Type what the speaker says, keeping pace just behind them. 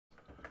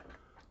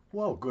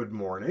Well, good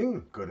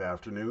morning, good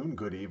afternoon,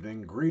 good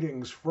evening.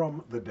 Greetings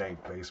from the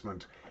dank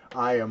basement.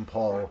 I am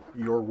Paul,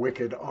 your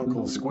wicked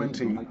Uncle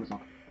Squinty.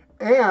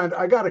 And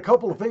I got a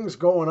couple of things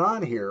going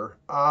on here.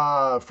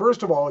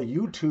 First of all,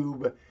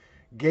 YouTube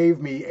gave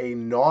me a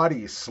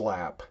naughty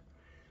slap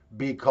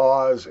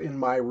because in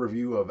my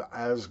review of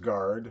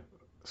Asgard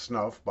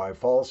Snuff by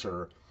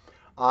Falser,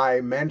 I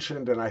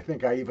mentioned, and I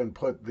think I even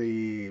put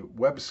the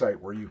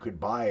website where you could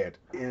buy it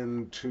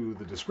into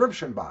the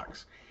description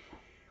box.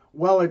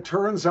 Well, it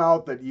turns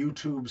out that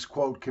YouTube's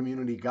quote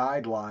community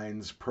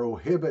guidelines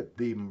prohibit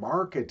the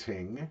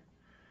marketing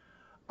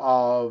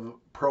of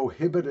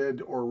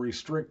prohibited or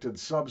restricted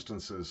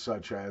substances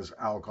such as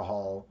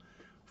alcohol,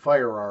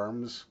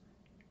 firearms,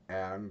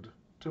 and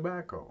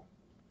tobacco.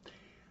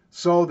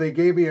 So they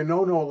gave me a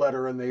no-no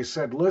letter and they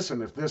said,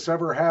 listen, if this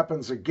ever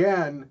happens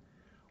again,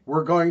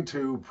 we're going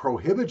to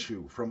prohibit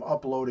you from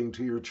uploading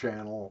to your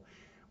channel.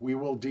 We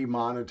will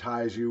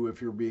demonetize you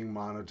if you're being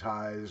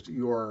monetized.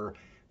 Your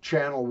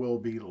channel will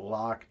be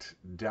locked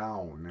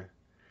down.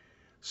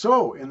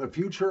 So in the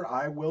future,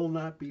 I will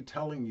not be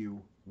telling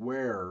you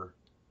where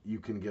you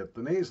can get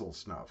the nasal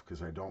snuff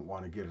because I don't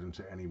want to get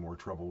into any more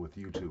trouble with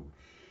YouTube.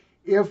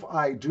 If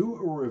I do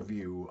a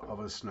review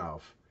of a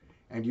snuff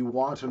and you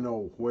want to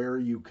know where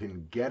you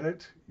can get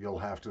it, you'll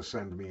have to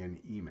send me an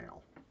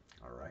email.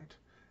 All right.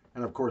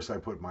 And of course, I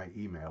put my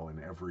email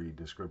in every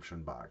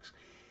description box.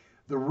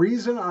 The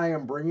reason I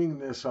am bringing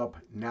this up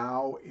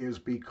now is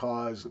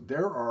because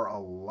there are a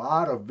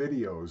lot of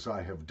videos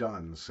I have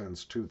done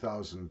since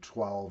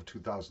 2012,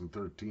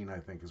 2013, I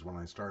think is when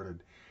I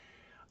started,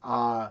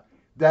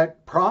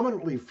 that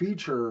prominently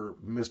feature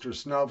Mr.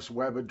 Snuff's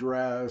web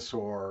address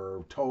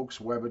or Toke's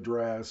web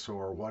address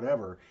or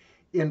whatever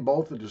in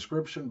both the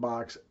description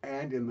box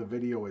and in the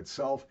video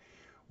itself,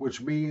 which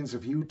means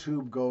if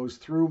YouTube goes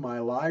through my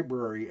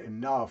library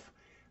enough,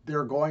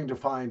 they're going to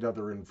find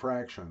other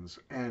infractions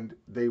and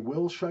they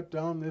will shut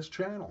down this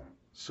channel.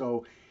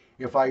 So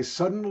if I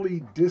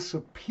suddenly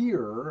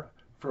disappear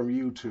from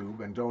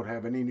YouTube and don't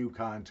have any new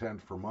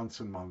content for months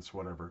and months,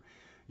 whatever,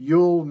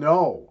 you'll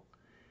know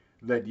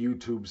that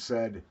YouTube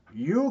said,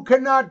 you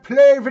cannot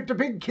play with the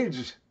big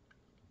kids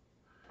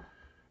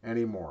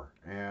anymore.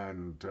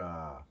 And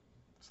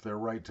it's their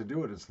right to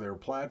do it. It's their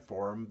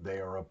platform. They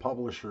are a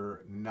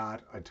publisher,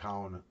 not a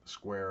town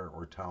square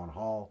or town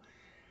hall.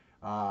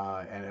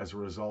 And as a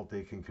result,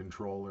 they can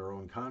control their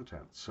own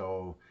content.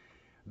 So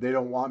they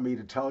don't want me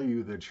to tell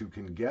you that you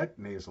can get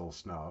nasal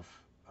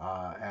snuff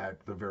at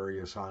the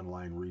various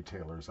online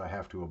retailers. I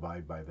have to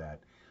abide by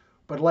that.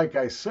 But like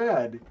I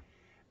said,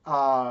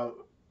 I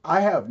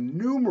have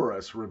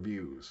numerous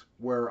reviews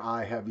where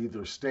I have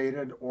either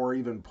stated or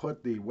even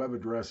put the web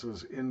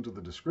addresses into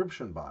the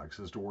description box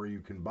as to where you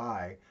can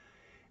buy.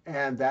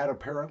 And that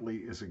apparently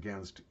is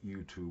against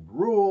YouTube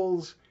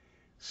rules.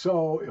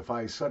 So if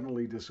I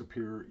suddenly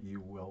disappear,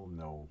 you will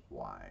know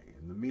why.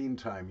 In the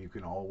meantime, you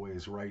can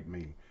always write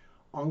me,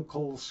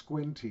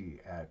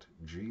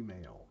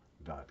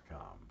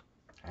 unclesquinty@gmail.com.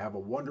 Have a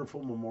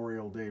wonderful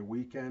Memorial Day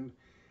weekend.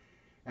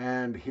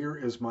 And here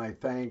is my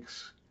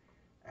thanks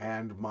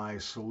and my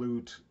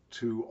salute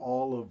to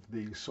all of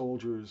the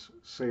soldiers,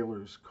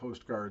 sailors,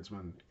 Coast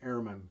Guardsmen,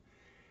 airmen,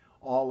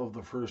 all of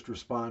the first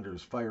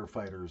responders,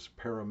 firefighters,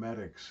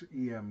 paramedics,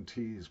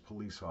 EMTs,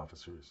 police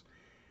officers.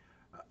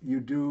 You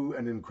do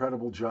an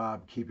incredible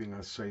job keeping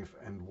us safe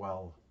and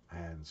well,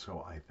 and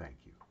so I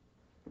thank you.